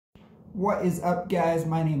What is up, guys?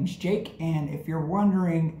 My name's Jake, and if you're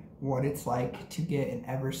wondering what it's like to get an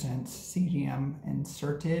Eversense CGM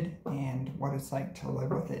inserted and what it's like to live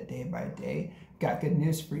with it day by day, I've got good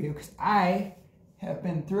news for you because I have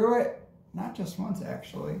been through it, not just once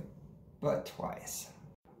actually, but twice.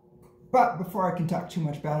 But before I can talk too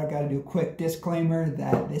much about it, I've got to do a quick disclaimer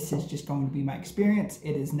that this is just going to be my experience.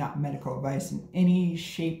 It is not medical advice in any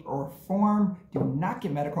shape or form. Do not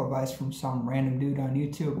get medical advice from some random dude on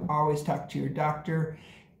YouTube. Always talk to your doctor.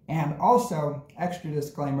 And also, extra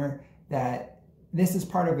disclaimer that this is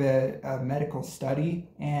part of a medical study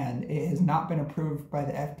and it has not been approved by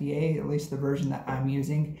the FDA, at least the version that I'm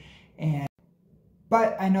using.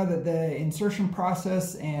 But I know that the insertion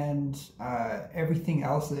process and everything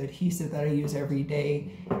else, the adhesive that I use every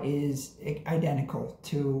day, is identical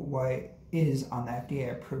to what is on the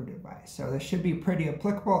FDA approved device. So this should be pretty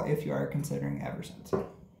applicable if you are considering Eversense.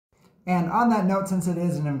 And on that note, since it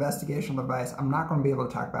is an investigational device, I'm not going to be able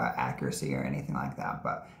to talk about accuracy or anything like that.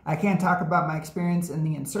 But I can talk about my experience in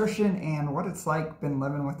the insertion and what it's like been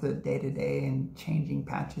living with it day to day and changing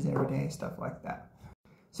patches every day, stuff like that.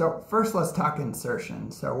 So first let's talk insertion.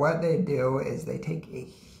 So what they do is they take a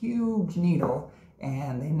huge needle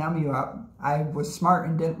and they numb you up. I was smart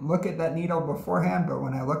and didn't look at that needle beforehand, but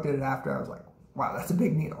when I looked at it after, I was like, wow, that's a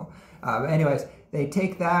big needle. Anyways, they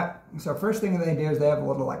take that. So first thing that they do is they have a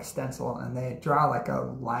little like stencil and they draw like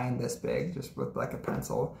a line this big just with like a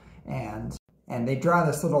pencil. And they draw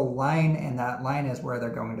this little line, and that line is where they're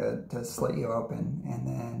going to slit you open. And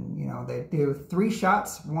then, you know, they do 3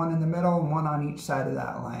 shots, 1 in the middle and 1 on each side of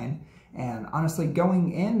that line. And honestly,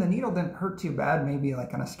 going in, the needle didn't hurt too bad. Maybe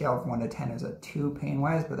like on a scale of 1 to 10, it was a 2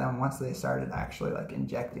 pain-wise. But then once they started actually like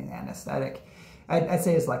injecting the anesthetic, I'd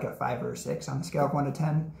say it's like a 5 or 6 on a scale of 1 to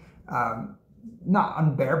 10. Not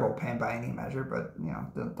unbearable pain by any measure, but, you know,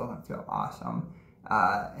 it doesn't feel awesome.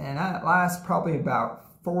 And that lasts probably about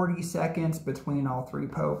 40 seconds between all 3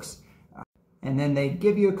 pokes. And then they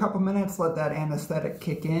give you a couple minutes, let that anesthetic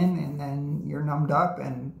kick in, and then you're numbed up.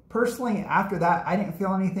 And personally, after that, I didn't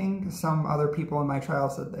feel anything. Some other people in my trial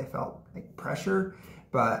said they felt like pressure,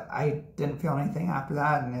 but I didn't feel anything after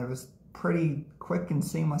that, and it was pretty quick and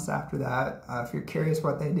seamless after that. If you're curious,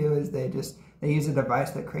 what they do is they use a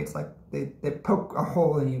device that creates like, they poke a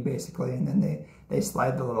hole in you basically, and then they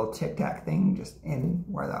slide the little tic-tac thing just in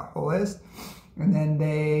where that hole is. And then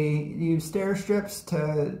they use steri strips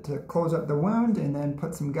to close up the wound and then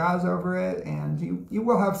put some gauze over it, and you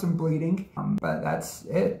will have some bleeding, but that's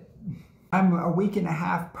it. I'm a week and a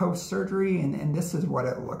half post-surgery, and this is what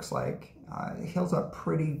it looks like. It heals up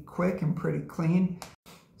pretty quick and pretty clean.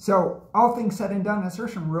 So all things said and done,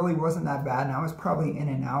 insertion really wasn't that bad, and I was probably in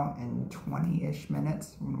and out in 20-ish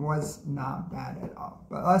minutes. It was not bad at all.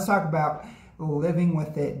 But let's talk about living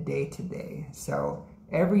with it day to day. So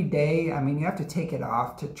every day, I mean, you have to take it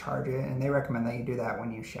off to charge it, and they recommend that you do that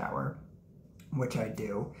when you shower, which I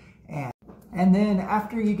do. And then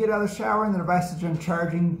after you get out of the shower and the device is done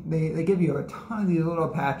charging, they give you a ton of these little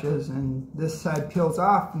patches, and this side peels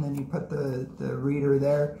off, and then you put the reader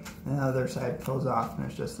there, and the other side peels off, and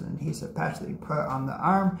it's just an adhesive patch that you put on the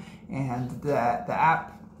arm. And the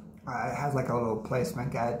app has like a little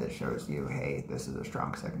placement guide that shows you, hey, this is a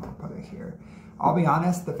strong signal, put it here. I'll be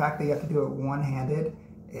honest, the fact that you have to do it one-handed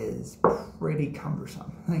is pretty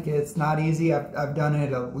cumbersome. Like, it's not easy. I've done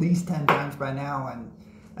it at least 10 times by now, and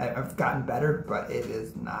I've gotten better, but it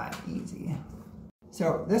is not easy.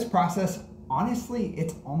 So this process, honestly,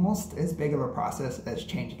 it's almost as big of a process as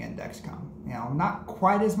changing a Dexcom. You know, not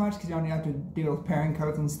quite as much because you don't have to deal with pairing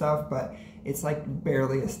codes and stuff, but it's like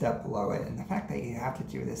barely a step below it. And the fact that you have to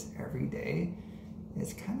do this every day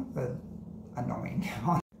is kind of annoying.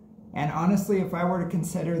 And honestly, if I were to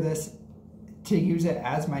consider this to use it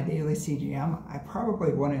as my daily CGM, I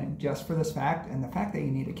probably wouldn't, just for this fact, and the fact that you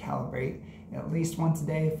need to calibrate at least once a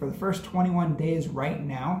day. For the first 21 days right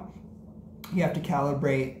now, you have to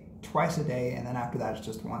calibrate twice a day, and then after that it's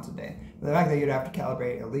just once a day. But the fact that you'd have to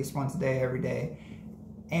calibrate at least once a day every day,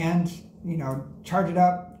 and, you know, charge it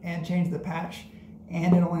up and change the patch,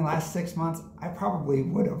 and it only lasts 6 months, I probably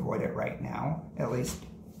would avoid it right now. At least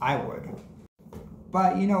I would.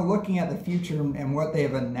 But, you know, looking at the future and what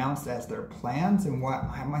they've announced as their plans and what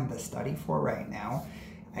I'm on the study for right now,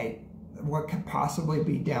 what could possibly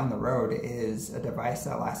be down the road is a device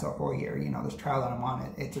that lasts a whole year. You know, this trial that I'm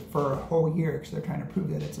on, it's for a whole year because they're trying to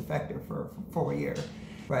prove that it's effective for a full year.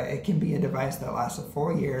 But it can be a device that lasts a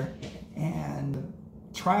full year, and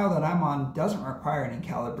the trial that I'm on doesn't require any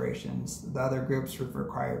calibrations. The other groups have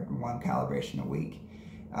required 1 calibration a week.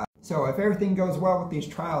 So if everything goes well with these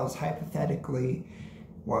trials, hypothetically,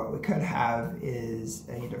 What we could have is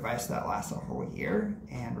a device that lasts a whole year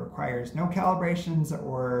and requires no calibrations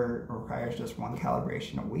or requires just one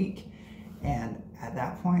calibration a week. And at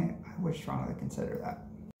that point, I would strongly consider that.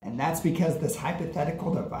 And that's because this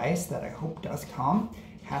hypothetical device that I hope does come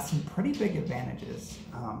has some pretty big advantages.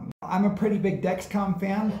 I'm a pretty big Dexcom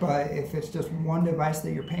fan, but if it's just one device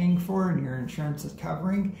that you're paying for and your insurance is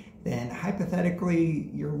covering, then hypothetically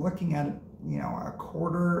you're looking at a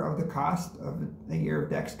quarter of the cost of a year of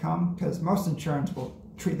Dexcom, because most insurance will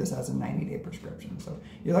treat this as a 90-day prescription. So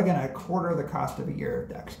you're looking at a quarter of the cost of a year of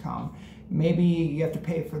Dexcom. Maybe you have to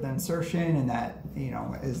pay for the insertion, and that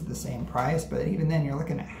is the same price, but even then you're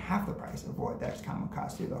looking at half the price of what Dexcom would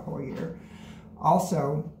cost you the whole year.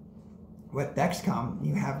 Also, with Dexcom,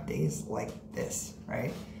 you have days like this,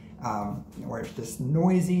 right? Where it's just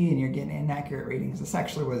noisy and you're getting inaccurate readings. This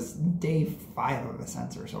actually was day 5 of a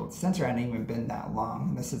sensor, so the sensor hadn't even been that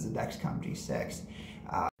long. This is a Dexcom G6.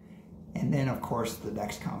 And then, of course, the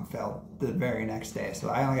Dexcom failed the very next day. So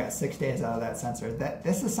I only got 6 days out of that sensor.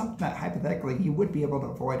 This is something that hypothetically you would be able to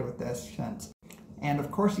avoid with this sense. And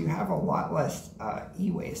of course, you have a lot less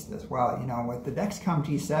e-waste as well. With the Dexcom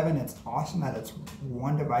G7, it's awesome that it's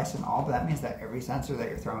one device and all, but that means that every sensor that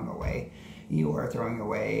you're throwing away, you are throwing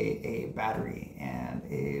away a battery and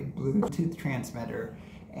a Bluetooth transmitter.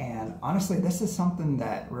 And honestly, this is something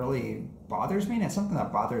that really bothers me, and it's something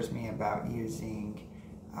that bothers me about using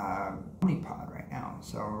Omnipod right now.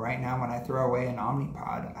 So right now, when I throw away an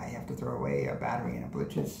Omnipod, I have to throw away a battery and a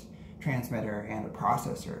Bluetooth transmitter and a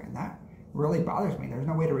processor, and that really bothers me. There's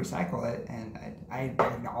no way to recycle it, and I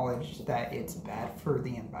acknowledge that it's bad for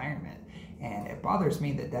the environment, and it bothers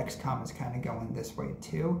me that Dexcom is kind of going this way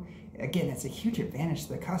too. Again, it's a huge advantage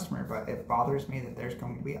to the customer, but it bothers me that there's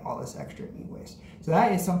going to be all this extra e-waste. So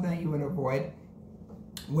that is something that you would avoid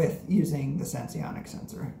with using the Senseonice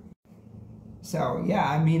sensor. So yeah,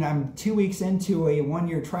 I mean, I'm 2 weeks into a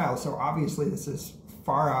 1-year trial, so obviously this is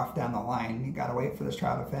far off down the line. You gotta wait for this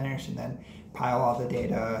trial to finish and then pile all the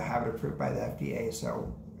data, have it approved by the FDA.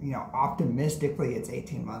 So, optimistically it's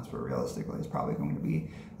 18 months, but realistically it's probably going to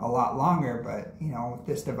be a lot longer. But, if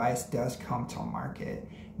this device does come to market,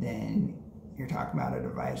 then you're talking about a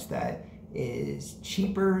device that is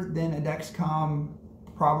cheaper than a Dexcom,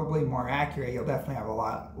 probably more accurate. You'll definitely have a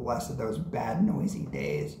lot less of those bad noisy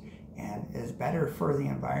days, and is better for the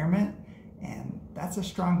environment. And that's a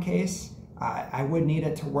strong case. I would need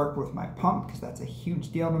it to work with my pump because that's a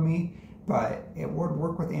huge deal to me, but it would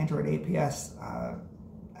work with Android APS.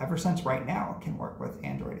 Eversense right now can work with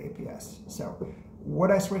Android APS. So would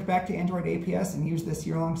I switch back to Android APS and use this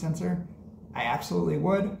year-long sensor? I absolutely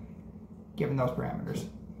would, given those parameters.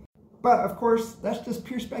 But of course, that's just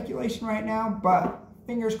pure speculation right now, but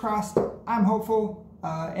fingers crossed, I'm hopeful.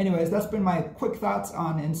 Anyways, that's been my quick thoughts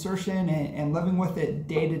on insertion and living with it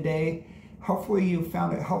day to day. Hopefully you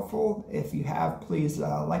found it helpful. If you have, please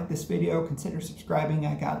like this video, consider subscribing.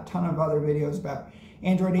 I got a ton of other videos about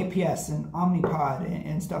Android APS and Omnipod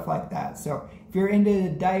and stuff like that. So if you're into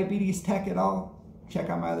diabetes tech at all, check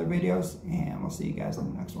out my other videos, and we'll see you guys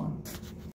in the next one.